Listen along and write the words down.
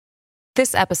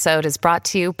This episode is brought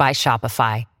to you by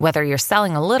Shopify. Whether you're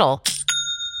selling a little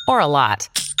or a lot,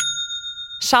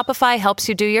 Shopify helps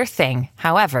you do your thing,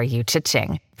 however you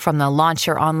cha-ching. From the launch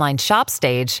your online shop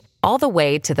stage, all the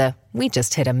way to the we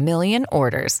just hit 1 million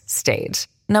orders stage.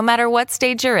 No matter what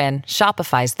stage you're in,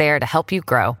 Shopify's there to help you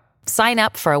grow. Sign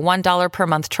up for a $1 per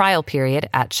month trial period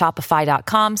at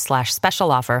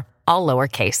shopify.com/special offer, all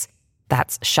lowercase.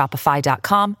 That's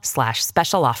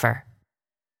shopify.com/special offer.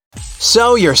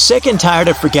 So you're sick and tired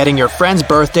of forgetting your friends'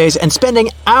 birthdays and spending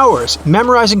hours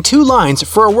memorizing 2 lines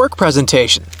for a work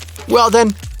presentation. Well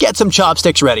then, get some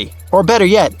chopsticks ready. Or better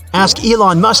yet, ask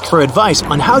Elon Musk for advice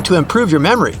on how to improve your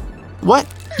memory. What?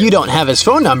 You don't have his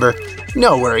phone number?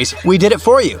 No worries, we did it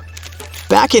for you.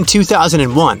 Back in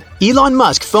 2001, Elon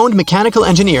Musk phoned mechanical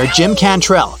engineer Jim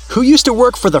Cantrell, who used to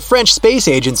work for the French Space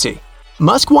Agency.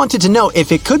 Musk wanted to know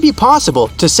if it could be possible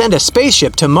to send a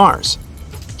spaceship to Mars.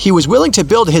 He was willing to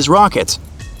build his rockets,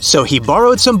 so he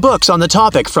borrowed some books on the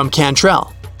topic from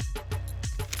Cantrell.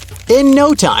 In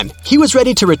no time, he was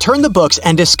ready to return the books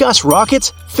and discuss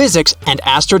rockets, physics, and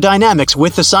astrodynamics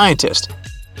with the scientist.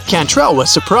 Cantrell was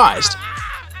surprised.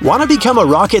 Want to become a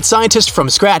rocket scientist from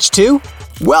scratch too?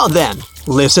 Well then,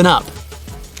 listen up.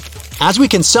 As we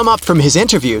can sum up from his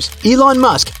interviews, Elon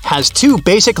Musk has 2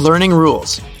 basic learning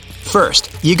rules. First,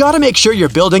 you gotta make sure you're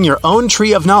building your own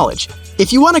tree of knowledge.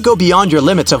 If you want to go beyond your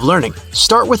limits of learning,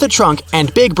 start with a trunk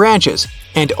and big branches,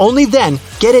 and only then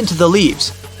get into the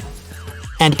leaves.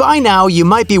 And by now, you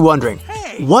might be wondering,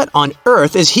 what on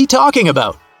earth is he talking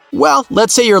about? Well,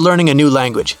 let's say you're learning a new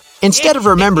language. Instead of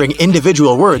remembering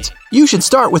individual words, you should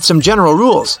start with some general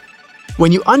rules.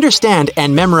 When you understand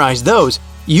and memorize those,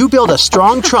 you build a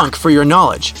strong trunk for your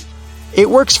knowledge. It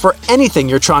works for anything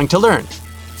you're trying to learn,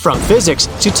 from physics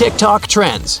to TikTok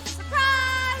trends.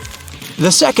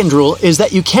 The second rule is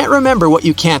that you can't remember what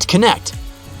you can't connect.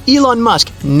 Elon Musk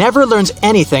never learns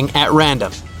anything at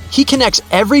random. He connects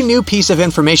every new piece of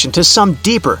information to some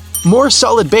deeper, more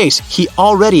solid base he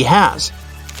already has.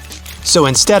 So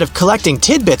instead of collecting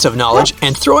tidbits of knowledge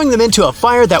and throwing them into a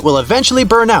fire that will eventually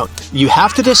burn out, you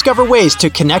have to discover ways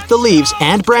to connect the leaves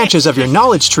and branches of your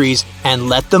knowledge trees and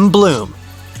let them bloom.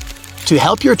 To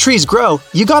help your trees grow,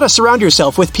 you gotta surround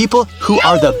yourself with people who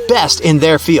are the best in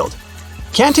their field.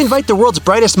 Can't invite the world's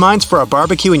brightest minds for a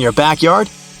barbecue in your backyard?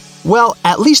 Well,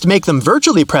 at least make them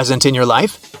virtually present in your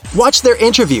life. Watch their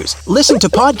interviews, listen to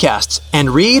podcasts, and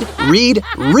read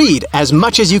as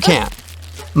much as you can.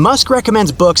 Musk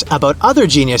recommends books about other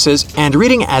geniuses and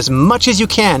reading as much as you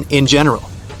can in general.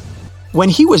 When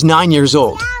he was 9 years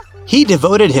old, he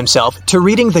devoted himself to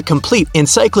reading the complete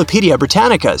Encyclopedia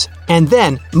Britannicas and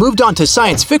then moved on to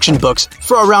science fiction books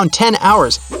for around 10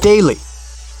 hours daily.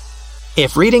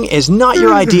 If reading is not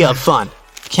your idea of fun,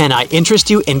 can I interest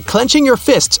you in clenching your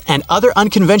fists and other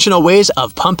unconventional ways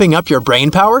of pumping up your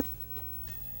brain power?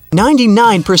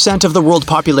 99% of the world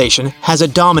population has a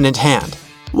dominant hand.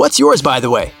 What's yours, by the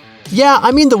way? Yeah,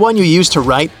 I mean the one you use to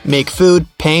write, make food,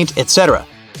 paint, etc.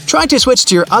 Try to switch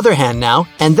to your other hand now,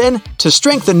 and then to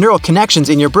strengthen neural connections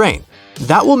in your brain.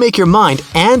 That will make your mind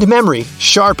and memory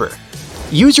sharper.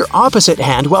 Use your opposite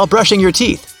hand while brushing your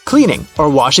teeth, cleaning, or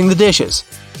washing the dishes.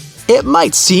 It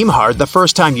might seem hard the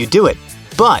first time you do it,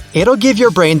 but it'll give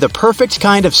your brain the perfect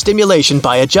kind of stimulation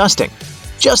by adjusting.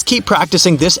 Just keep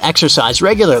practicing this exercise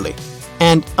regularly.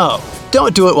 And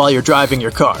don't do it while you're driving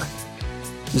your car.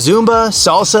 Zumba,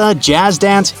 salsa, jazz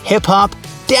dance, hip-hop,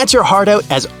 dance your heart out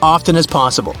as often as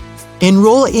possible.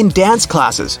 Enroll in dance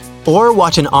classes, or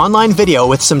watch an online video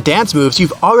with some dance moves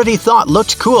you've already thought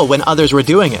looked cool when others were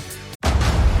doing it.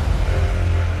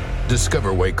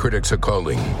 Discover why critics are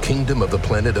calling Kingdom of the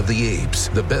Planet of the Apes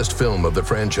the best film of the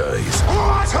franchise.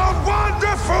 What a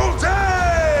wonderful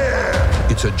day!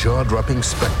 It's a jaw-dropping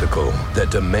spectacle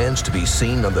that demands to be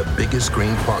seen on the biggest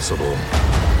screen possible.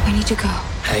 We need to go.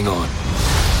 Hang on.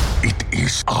 It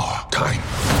is our time.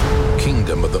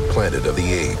 Kingdom of the Planet of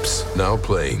the Apes. Now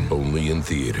playing only in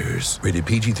theaters. Rated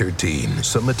PG-13.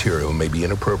 Some material may be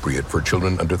inappropriate for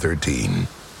children under 13.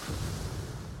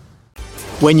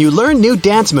 When you learn new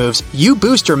dance moves, you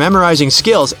boost your memorizing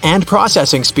skills and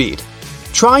processing speed.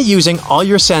 Try using all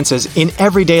your senses in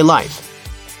everyday life.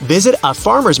 Visit a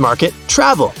farmer's market,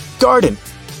 travel, garden,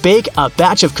 bake a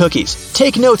batch of cookies,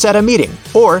 take notes at a meeting,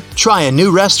 or try a new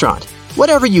restaurant.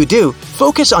 Whatever you do,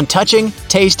 focus on touching,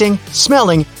 tasting,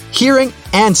 smelling, hearing,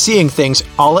 and seeing things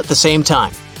all at the same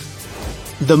time.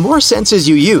 The more senses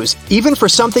you use, even for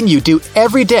something you do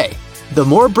every day, the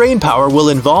more brain power will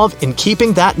involve in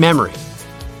keeping that memory.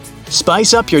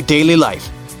 Spice up your daily life.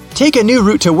 Take a new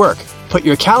route to work, put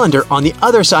your calendar on the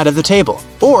other side of the table,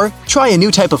 or try a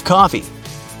new type of coffee.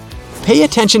 Pay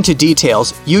attention to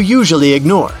details you usually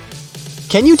ignore.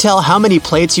 Can you tell how many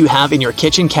plates you have in your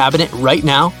kitchen cabinet right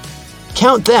now?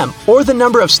 Count them or the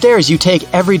number of stairs you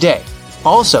take every day.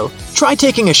 Also, try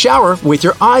taking a shower with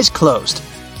your eyes closed.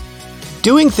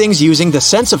 Doing things using the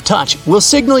sense of touch will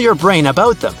signal your brain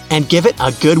about them and give it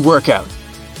a good workout.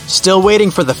 Still waiting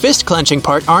for the fist clenching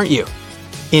part, aren't you?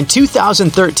 In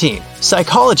 2013,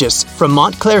 psychologists from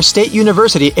Montclair State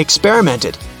University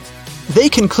experimented. They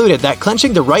concluded that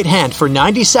clenching the right hand for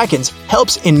 90 seconds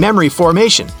helps in memory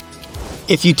formation.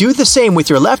 If you do the same with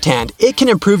your left hand, it can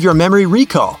improve your memory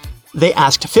recall. They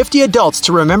asked 50 adults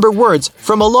to remember words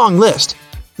from a long list.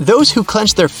 Those who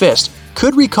clenched their fist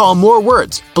could recall more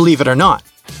words, believe it or not.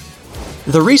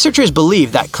 The researchers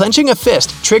believe that clenching a fist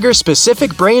triggers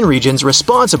specific brain regions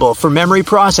responsible for memory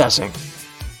processing.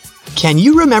 Can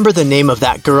you remember the name of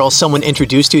that girl someone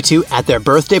introduced you to at their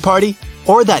birthday party?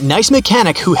 Or that nice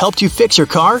mechanic who helped you fix your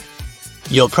car?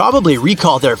 You'll probably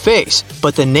recall their face,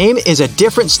 but the name is a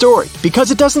different story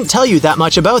because it doesn't tell you that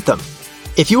much about them.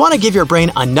 If you want to give your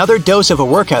brain another dose of a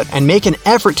workout and make an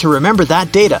effort to remember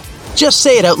that data, just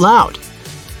say it out loud.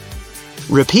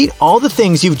 Repeat all the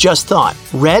things you've just thought,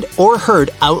 read, or heard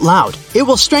out loud. It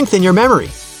will strengthen your memory.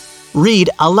 Read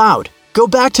aloud. Go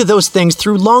back to those things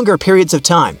through longer periods of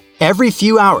time, every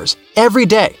few hours, every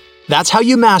day. That's how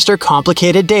you master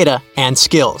complicated data and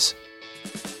skills.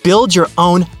 Build your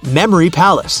own memory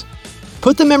palace.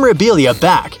 Put the memorabilia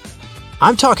back.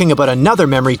 I'm talking about another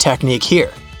memory technique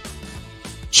here.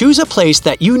 Choose a place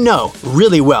that you know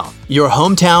really well, your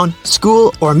hometown,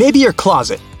 school, or maybe your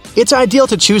closet. It's ideal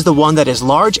to choose the one that is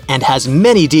large and has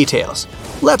many details.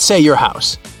 Let's say your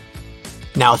house.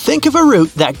 Now think of a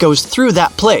route that goes through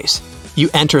that place. You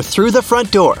enter through the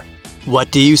front door. What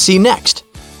do you see next?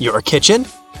 Your kitchen?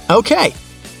 Okay.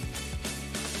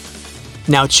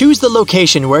 Now choose the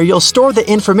location where you'll store the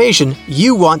information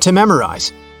you want to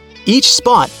memorize. Each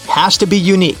spot has to be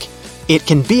unique. It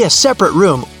can be a separate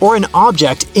room or an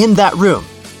object in that room.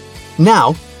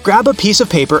 Now, grab a piece of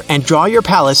paper and draw your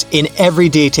palace in every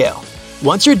detail.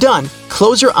 Once you're done,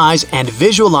 close your eyes and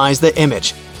visualize the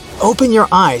image. Open your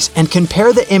eyes and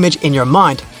compare the image in your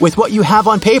mind with what you have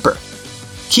on paper.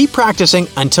 Keep practicing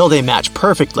until they match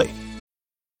perfectly.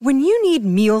 When you need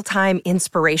mealtime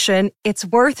inspiration, it's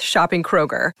worth shopping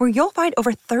Kroger, where you'll find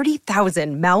over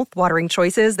 30,000 mouth-watering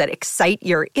choices that excite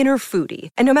your inner foodie.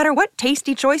 And no matter what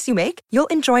tasty choice you make,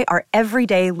 you'll enjoy our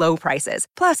everyday low prices,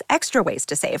 plus extra ways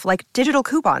to save, like digital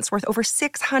coupons worth over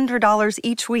 $600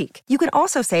 each week. You can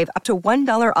also save up to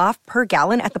 $1 off per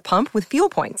gallon at the pump with fuel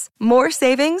points. More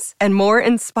savings and more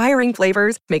inspiring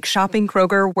flavors make shopping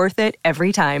Kroger worth it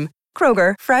every time.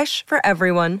 Kroger, fresh for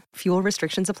everyone. Fuel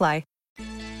restrictions apply.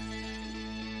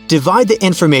 Divide the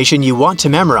information you want to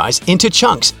memorize into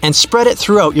chunks and spread it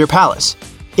throughout your palace.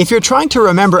 If you're trying to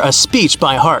remember a speech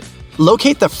by heart,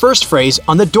 locate the first phrase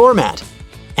on the doormat,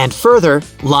 and further,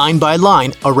 line by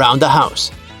line, around the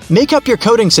house. Make up your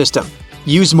coding system.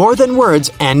 Use more than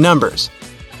words and numbers.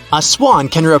 A swan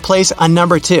can replace a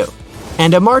number 2,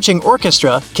 and a marching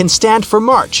orchestra can stand for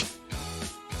march.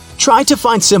 Try to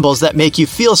find symbols that make you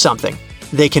feel something.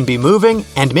 They can be moving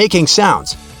and making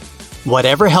sounds.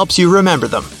 Whatever helps you remember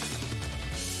them.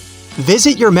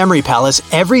 Visit your memory palace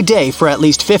every day for at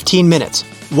least 15 minutes.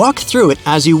 Walk through it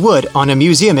as you would on a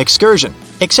museum excursion,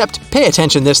 except pay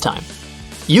attention this time.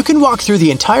 You can walk through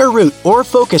the entire route or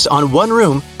focus on one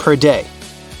room per day.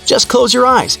 Just close your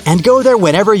eyes and go there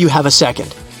whenever you have a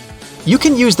second. You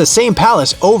can use the same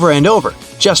palace over and over.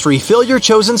 Just refill your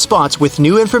chosen spots with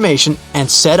new information and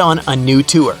set on a new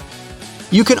tour.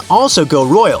 You can also go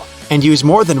royal and use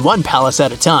more than one palace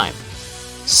at a time.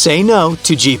 Say no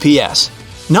to GPS.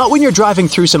 Not when you're driving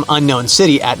through some unknown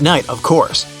city at night, of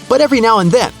course, but every now and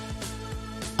then.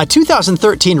 A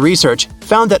 2013 research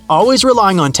found that always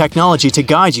relying on technology to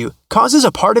guide you causes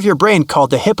a part of your brain called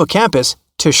the hippocampus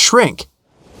to shrink.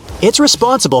 It's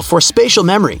responsible for spatial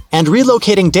memory and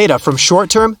relocating data from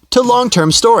short-term to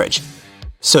long-term storage.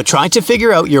 So try to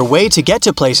figure out your way to get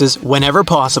to places whenever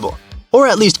possible, or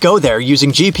at least go there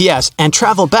using GPS and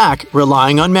travel back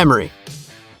relying on memory.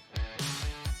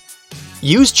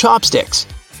 Use chopsticks.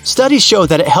 Studies show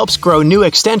that it helps grow new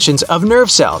extensions of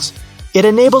nerve cells. It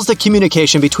enables the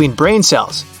communication between brain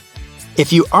cells.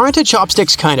 If you aren't a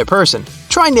chopsticks kind of person,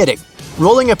 try knitting,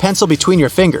 rolling a pencil between your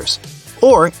fingers,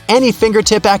 or any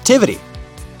fingertip activity.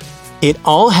 It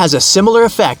all has a similar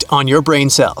effect on your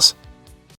brain cells.